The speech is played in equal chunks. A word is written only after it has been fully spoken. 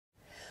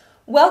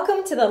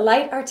Welcome to the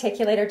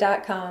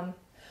Lite-Articulator.com.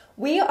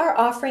 We are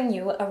offering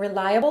you a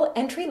reliable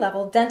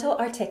entry-level dental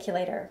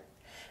articulator.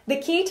 The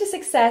key to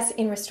success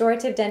in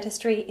restorative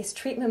dentistry is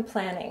treatment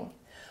planning.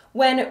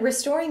 When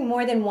restoring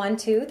more than one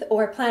tooth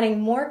or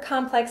planning more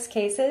complex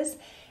cases,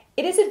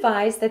 it is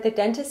advised that the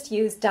dentist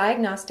use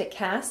diagnostic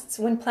casts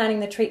when planning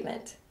the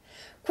treatment.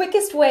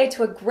 Quickest way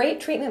to a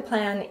great treatment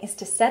plan is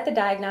to set the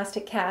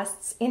diagnostic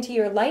casts into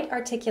your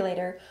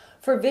Lite-Articulator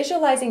for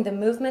visualizing the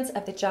movements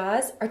of the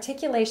jaws,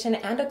 articulation,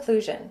 and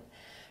occlusion.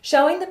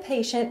 Showing the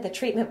patient the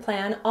treatment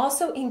plan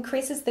also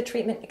increases the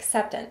treatment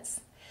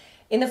acceptance.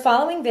 In the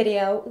following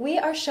video, we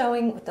are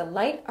showing what the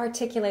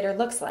Lite-Articulator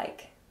looks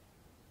like.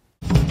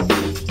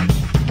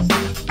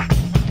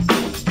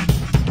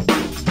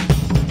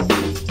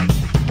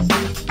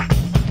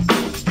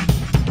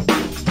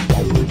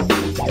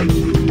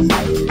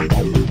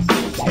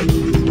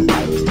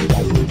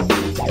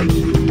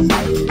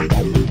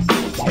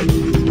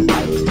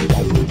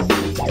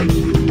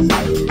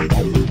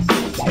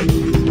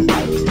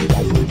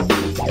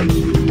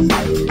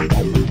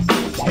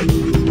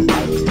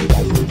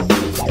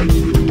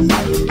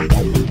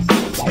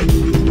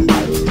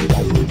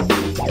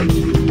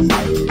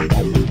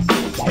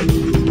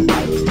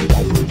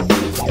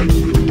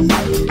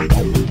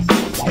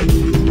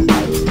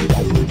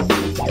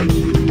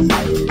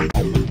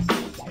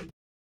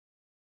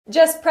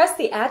 Just press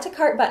the Add to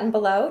Cart button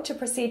below to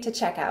proceed to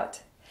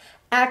checkout.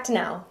 Act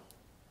now.